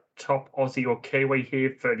 Top Aussie or Kiwi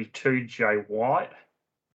here, 32, Jay White.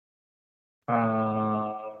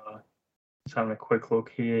 Just having a quick look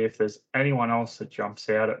here if there's anyone else that jumps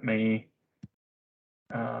out at me.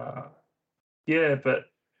 Yeah, but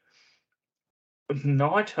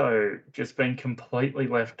Naito just been completely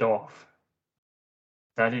left off.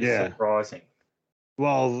 That is surprising.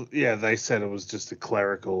 Well, yeah, they said it was just a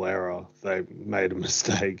clerical error. They made a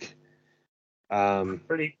mistake.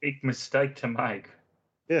 Pretty big mistake to make.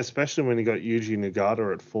 Yeah, especially when you got Yuji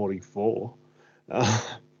Nagata at 44.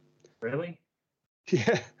 Really?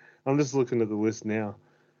 Yeah, I'm just looking at the list now.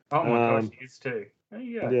 Oh my gosh, he is too.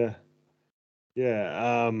 Yeah.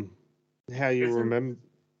 How you remember?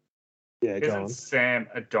 Yeah, go on. Isn't Sam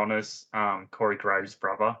Adonis Corey Graves'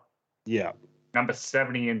 brother? Yeah. Number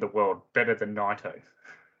 70 in the world, better than Naito.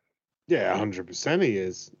 Yeah, 100% he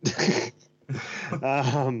is.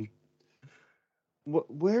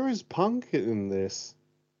 Where is Punk in this?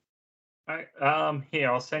 Here,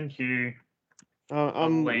 I'll send you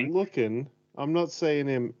I'm link. looking. I'm not seeing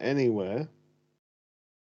him anywhere.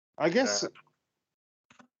 I guess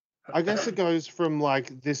it goes from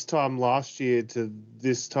like this time last year to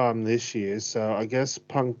this time this year. So I guess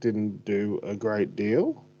Punk didn't do a great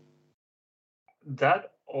deal. That'd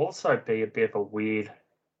also be a bit of a weird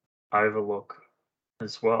overlook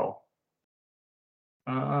as well.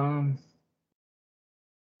 I'm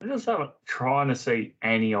just trying to see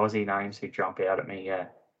any Aussie names who jump out at me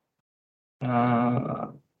yet.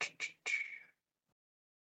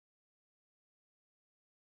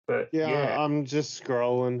 But yeah, I'm just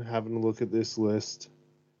scrolling, having a look at this list.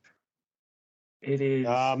 It is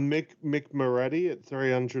Mick Moretti at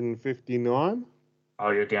 359. Oh,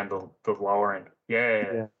 you're down the lower end.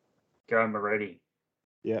 Yeah. Go Moretti.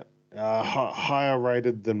 Yeah. Higher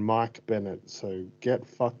rated than Mike Bennett, so get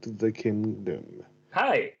fucked the Kingdom.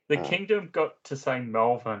 Hey, the Kingdom got to say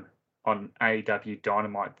Melvin on AEW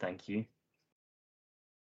Dynamite, thank you.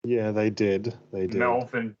 Yeah, they did.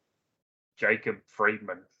 Melvin Jacob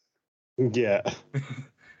Friedman. Yeah.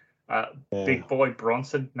 Big Boy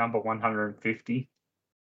Bronson, number 150.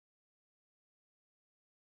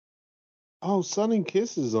 Oh, Sonny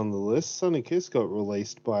Kiss is on the list. Sonny Kiss got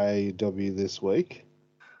released by AEW this week.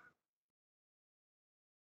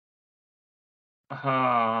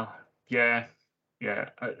 Yeah.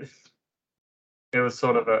 It was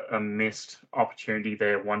sort of a missed opportunity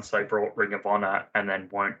there once they brought Ring of Honor and then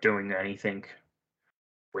weren't doing anything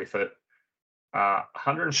with it.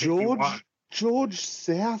 151. George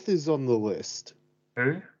South is on the list.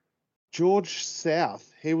 Who? George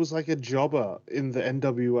South. He was like a jobber in the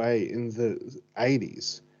NWA in the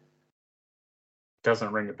 80s.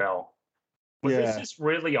 Doesn't ring a bell. Was this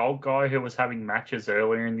really old guy who was having matches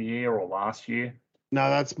earlier in the year or last year? No,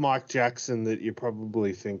 that's Mike Jackson that you're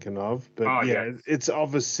probably thinking of. But it's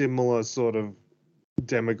of a similar sort of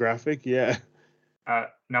demographic, yeah.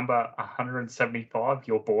 Number 175,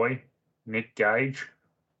 your boy, Nick Gage.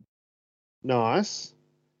 Nice.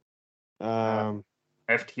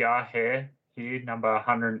 FTR hair here, number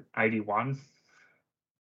 181.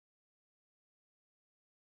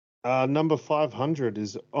 Number 500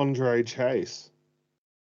 is Andre Chase.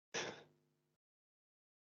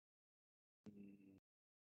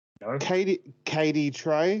 No. Katie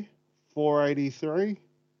Trey, 483.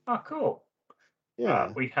 Oh, cool.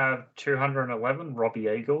 Yeah. We have 211, Robbie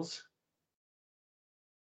Eagles.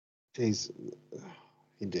 He's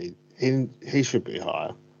indeed. He should be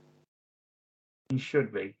higher. He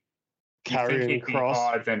should be. You think Karrion he'd be Kross.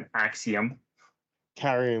 higher than Axiom?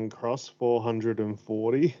 Karrion Kross,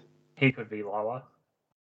 440. He could be lower.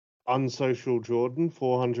 Unsocial Jordan,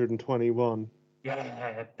 421.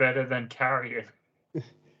 Yeah, better than Carrion.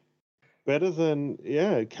 Better than,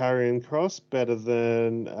 Karrion Kross. Better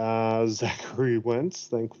than Zachary Wentz,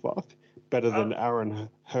 thank fuck. Better than Aaron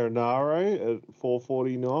Hernare at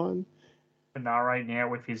 449. Hernare now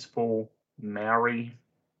with his full Maori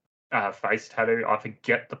face tattoo. I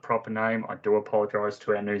forget the proper name. I do apologise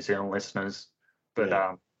to our New Zealand listeners.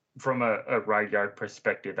 But from a radio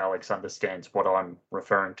perspective, Alex understands what I'm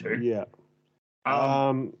referring to. Yeah.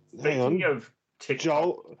 Speaking of TikTok.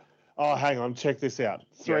 Joel, hang on. Check this out.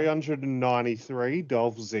 393,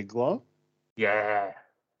 Dolph Ziggler. Yeah.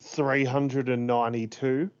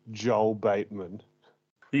 392, Joel Bateman.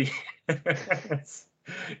 Yes.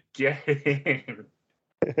 Get him.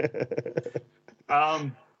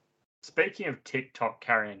 Speaking of TikTok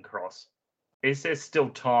Karrion Kross, is there still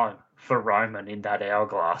time for Roman in that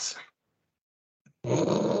hourglass?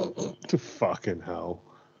 Fucking hell.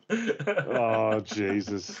 Oh,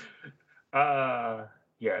 Jesus.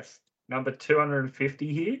 Yes. Number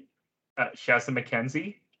 250 here, Shazza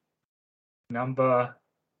McKenzie.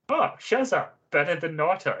 Shazza, better than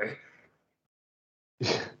Naito.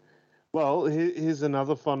 Well, here's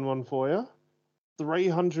another fun one for you.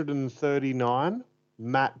 339,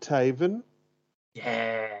 Matt Taven.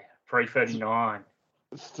 Yeah, 339.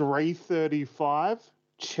 335,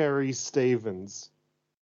 Cherry Stevens.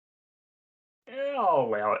 Yeah, I'll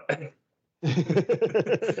allow it.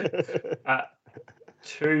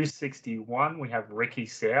 261, we have Ricky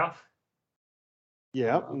South.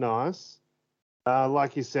 Yep, nice.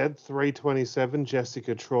 Like you said, 327,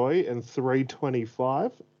 Jessica Troy, and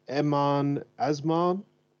 325, Eman Asman.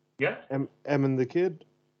 Yeah. Eman the Kid.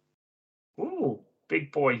 Ooh,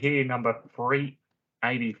 big boy here, number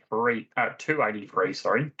 283,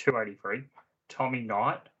 283, Tommy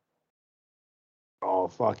Knight. Oh,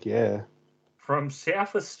 fuck yeah. From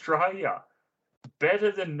South Australia,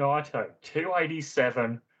 better than Naito,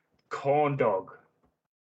 287, Corn Dog.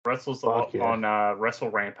 Wrestles a lot on Wrestle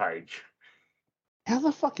Rampage. How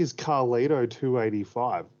the fuck is Carlito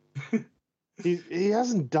 285? he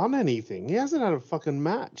hasn't done anything. He hasn't had a fucking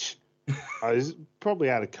match. He's probably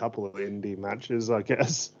had a couple of indie matches, I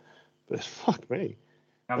guess. But fuck me.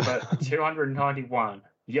 Number 291,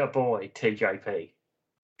 your boy, TJP.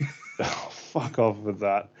 Oh, fuck off with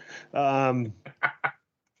that.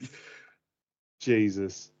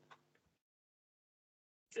 Jesus.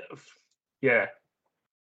 Yeah.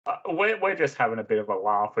 We're just having a bit of a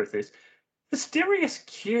laugh with this. Mysterious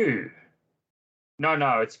Q.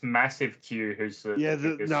 No, it's Massive Q who's the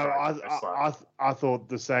biggest I thought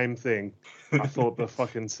the same thing. I thought the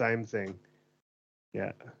fucking same thing.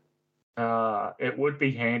 Yeah. It would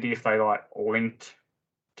be handy if they linked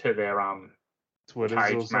to their Twitters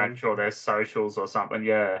cage match or their socials or something.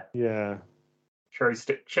 Yeah. Yeah.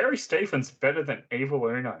 Cherry Stephens better than Evil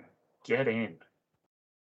Uno. Get in.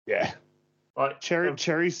 Yeah. Like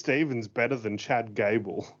Cherry Stevens better than Chad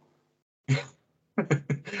Gable.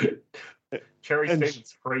 Cherry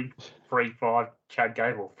Stevens 3-5, Chad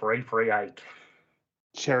Gable 3-8.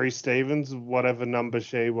 Cherry Stevens, whatever number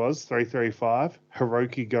she was, 335.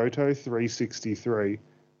 Hiroki Goto 363.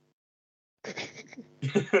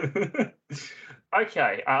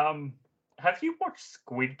 Okay. Have you watched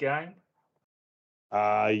Squid Game?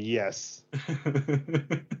 Yes.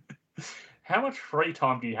 How much free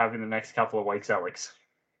time do you have in the next couple of weeks, Alex?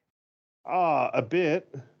 A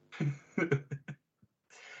bit.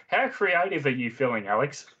 How creative are you feeling,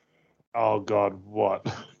 Alex? Oh, God, what?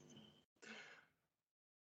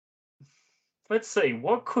 Let's see,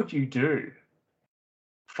 what could you do?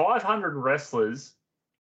 500 wrestlers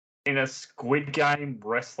in a Squid Game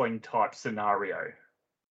wrestling type scenario.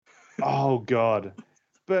 Oh, God.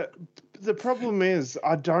 But the problem is,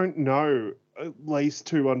 I don't know at least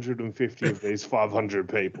 250 of these 500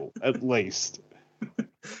 people, at least.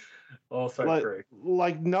 Also true.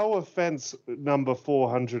 Like, no offense, number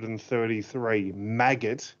 433,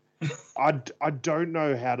 Maggot. I don't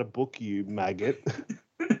know how to book you, Maggot.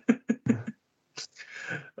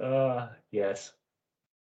 Yes.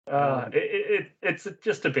 It's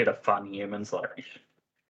just a bit of fun, humans. Like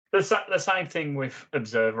the same thing with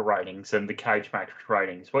observer ratings and the cage match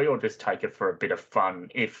ratings. We all just take it for a bit of fun.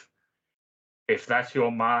 If that's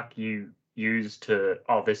your mark, you used to,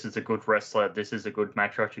 oh, this is a good wrestler, this is a good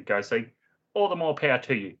match I should go see, all the more power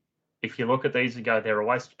to you. If you look at these and go, they're a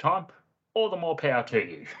waste of time, all the more power to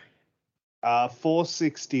you.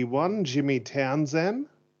 461, Jimmy Townsend.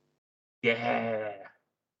 Yeah.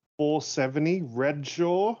 470,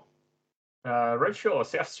 Redshaw. Redshaw,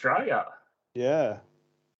 South Australia. Yeah.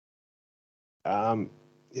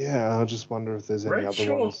 Yeah, I just wonder if there's any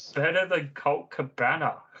other ones. Better than Colt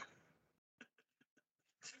Cabana.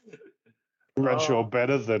 Redshaw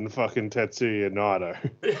better than fucking Tetsuya Naito.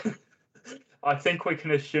 I think we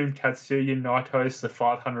can assume Tetsuya Naito is the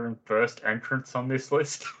 501st entrance on this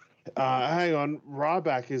list. Hang on,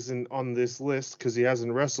 Ryback isn't on this list because he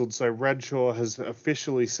hasn't wrestled, so Redshaw has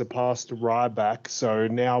officially surpassed Ryback, so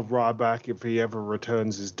now Ryback, if he ever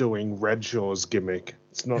returns, is doing Redshaw's gimmick.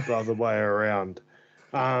 It's not the other way around.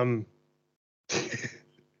 Yeah,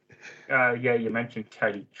 you mentioned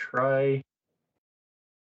Katie Trey.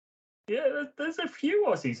 Yeah, there's a few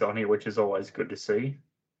Aussies on here, which is always good to see.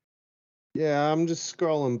 Yeah, I'm just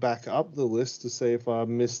scrolling back up the list to see if I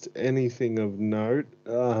missed anything of note.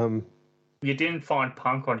 You didn't find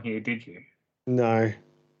Punk on here, did you? No.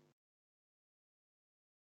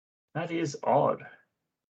 That is odd.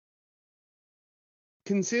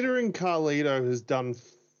 Considering Carlito has done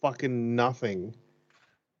fucking nothing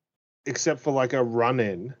except for like a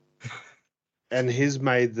run-in, and he's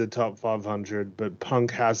made the top 500, but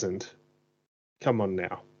Punk hasn't. Come on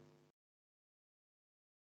now.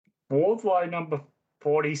 Wardlow number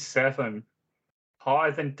 47,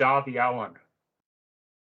 higher than Darby Allin.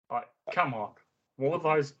 Like, come on.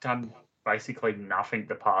 Wardlow's done basically nothing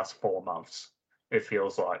the past 4 months, it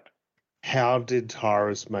feels like. How did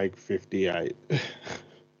Tyrus make 58?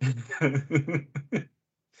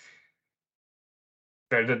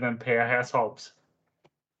 Better than Powerhouse Hobbs.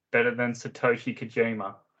 Better than Satoshi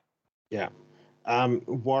Kojima. Yeah.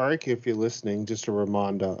 Warwick, if you're listening, just a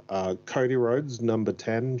reminder, Cody Rhodes, number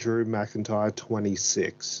 10, Drew McIntyre,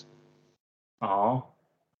 26. Oh.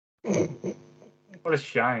 What a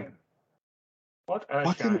shame. What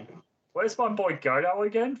a shame. Where's my boy Godo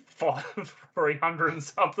again? 300 and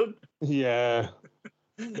something? Yeah.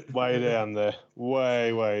 Way down there.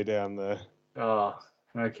 Way down there. Oh,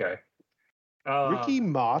 okay. Ricky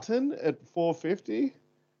Martin at 450?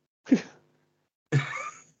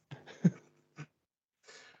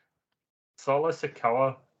 Solo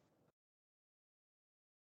Sikoa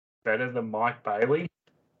better than Mike Bailey?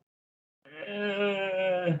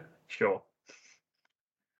 Sure.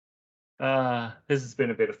 This has been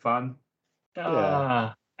a bit of fun.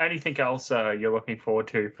 Yeah. Anything else you're looking forward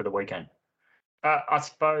to for the weekend? I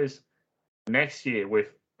suppose next year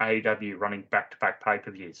with AEW running back-to-back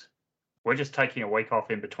pay-per-views, we're just taking a week off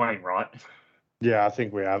in between, right? Yeah, I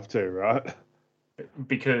think we have to, right?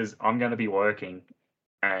 Because I'm going to be working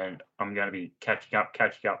and I'm going to be catching up,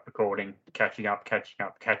 recording, catching up,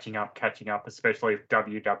 especially if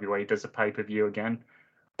WWE does a pay-per-view again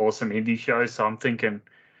or some indie shows. So I'm thinking,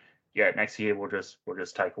 yeah, next year we'll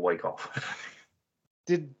just take a week off.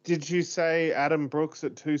 Did you say Adam Brooks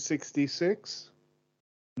at 266?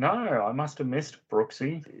 No, I must have missed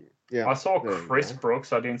Brooksy. Yeah. I saw Chris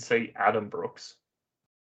Brooks. I didn't see Adam Brooks.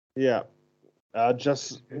 Yeah.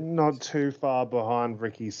 Just not too far behind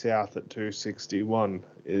Ricky South at 261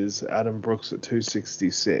 is Adam Brooks at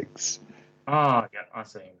 266. Oh, yeah, I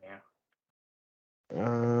see him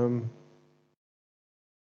now.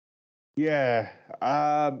 Yeah.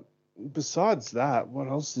 Besides that, what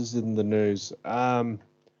else is in the news? On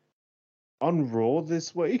Raw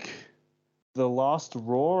this week, the last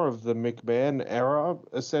Raw of the McMahon era,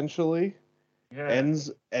 essentially, ends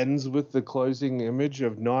with the closing image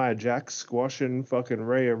of Nia Jax squashing fucking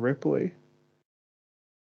Rhea Ripley.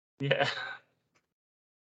 Yeah.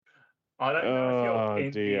 I don't know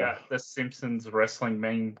if you're in the Simpsons wrestling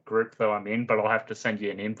meme group that I'm in, but I'll have to send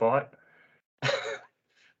you an invite.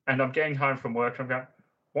 And I'm getting home from work and I'm going,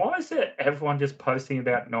 why is it everyone just posting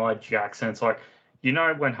about Nia Jax? And it's like, you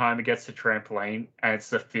know when Homer gets the trampoline and it's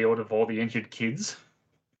the field of all the injured kids?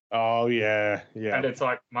 Oh, yeah, yeah. And it's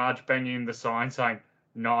like Marge banging the sign saying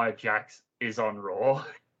Nia Jax is on Raw.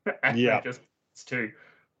 And then just it's to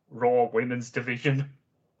Raw Women's Division.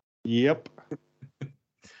 Yep.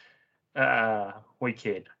 We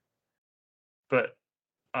kid. But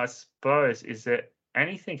I suppose, is there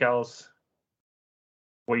anything else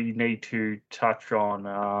we need to touch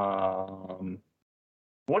on?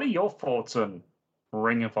 What are your thoughts on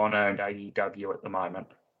Ring of Honor and AEW at the moment?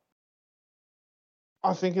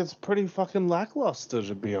 I think it's pretty fucking lackluster,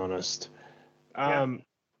 to be honest. Oh,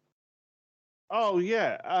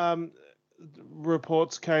 yeah.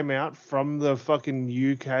 Reports came out from the fucking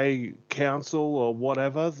UK council or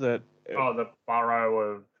whatever that the borough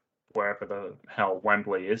of wherever the hell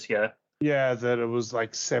Wembley is, yeah. Yeah, that it was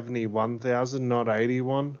like 71,000, not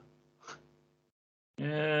 81.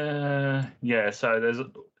 Yeah. So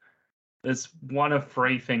there's one of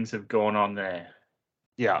three things have gone on there.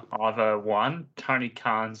 Yeah. Either one, Tony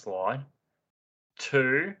Khan's lied.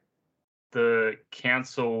 Two, the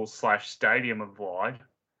council/stadium have lied.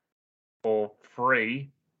 Or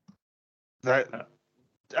three, that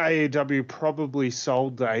AEW probably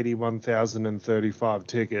sold the 81,035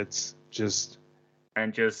 tickets. Just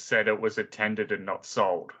said it was attended and not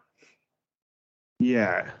sold.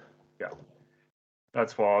 Yeah.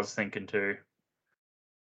 That's what I was thinking too.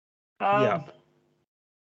 Yeah.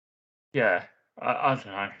 Yeah. I don't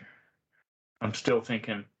know. I'm still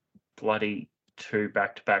thinking bloody 2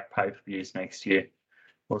 back-to-back pay-per-views next year.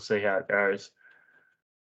 We'll see how it goes.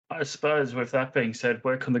 I suppose with that being said,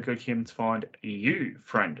 where can the good humans find you,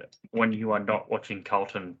 friend, when you are not watching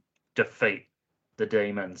Carlton defeat the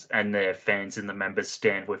demons and their fans in the members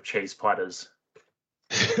stand with cheese platters?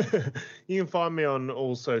 You can find me on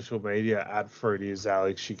all social media at Fruity's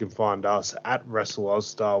Alex. You can find us at Wrestle Oz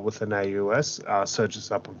Style with an AUS. Search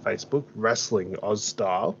us up on Facebook, Wrestling Oz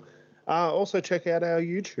Style. Also check out our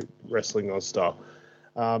YouTube, Wrestling Oz Style.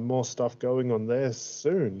 More stuff going on there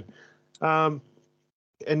soon.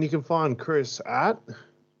 And you can find Chris at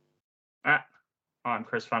I'm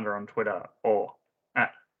Chris Thunder on Twitter, or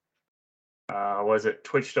at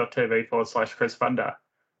twitch.tv/Chris Thunder.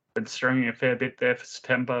 Been streaming a fair bit there for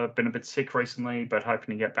September. Been a bit sick recently, but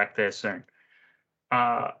hoping to get back there soon.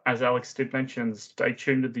 As Alex did mention, stay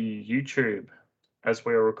tuned to the YouTube as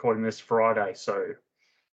we are recording this Friday. So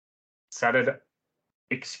Saturday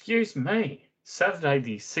the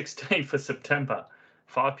 16th of September,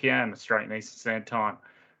 5 p.m. Australian Eastern Standard Time.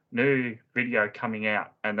 New video coming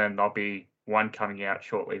out, and then there'll be one coming out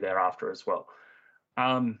shortly thereafter as well.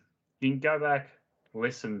 You can go back,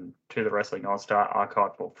 listen to the Wrestling All-Star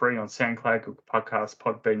archive for free on SoundCloud, Google Podcasts,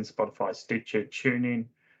 Podbean, Spotify, Stitcher, TuneIn,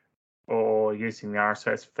 or using the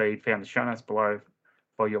RSS feed found in the show notes below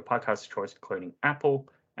for your podcast of choice, including Apple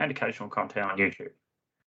and occasional content on YouTube.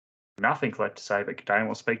 Nothing left to say but good day, and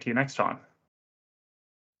we'll speak to you next time.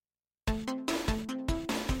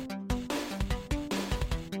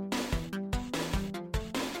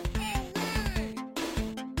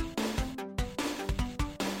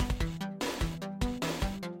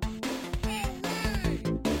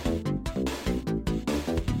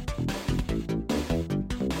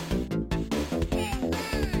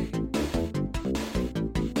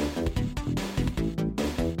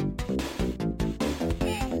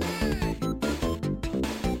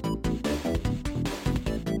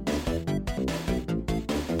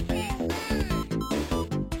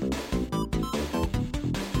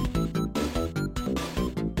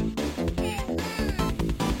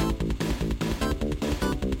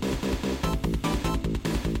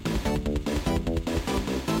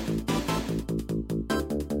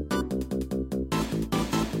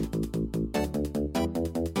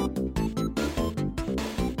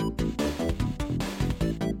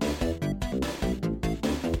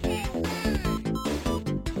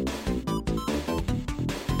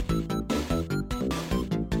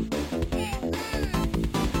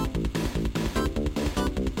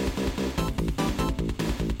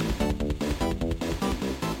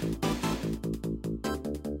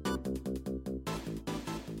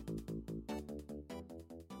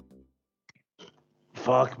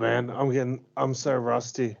 Fuck, man. I'm so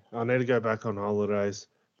rusty. I need to go back on holidays.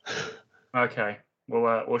 Okay.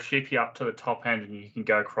 We'll ship you up to the top end and you can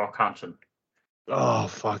go croc hunting. Oh,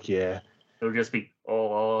 fuck yeah. It'll just be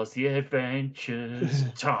all the adventures.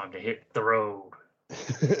 Time to hit the road.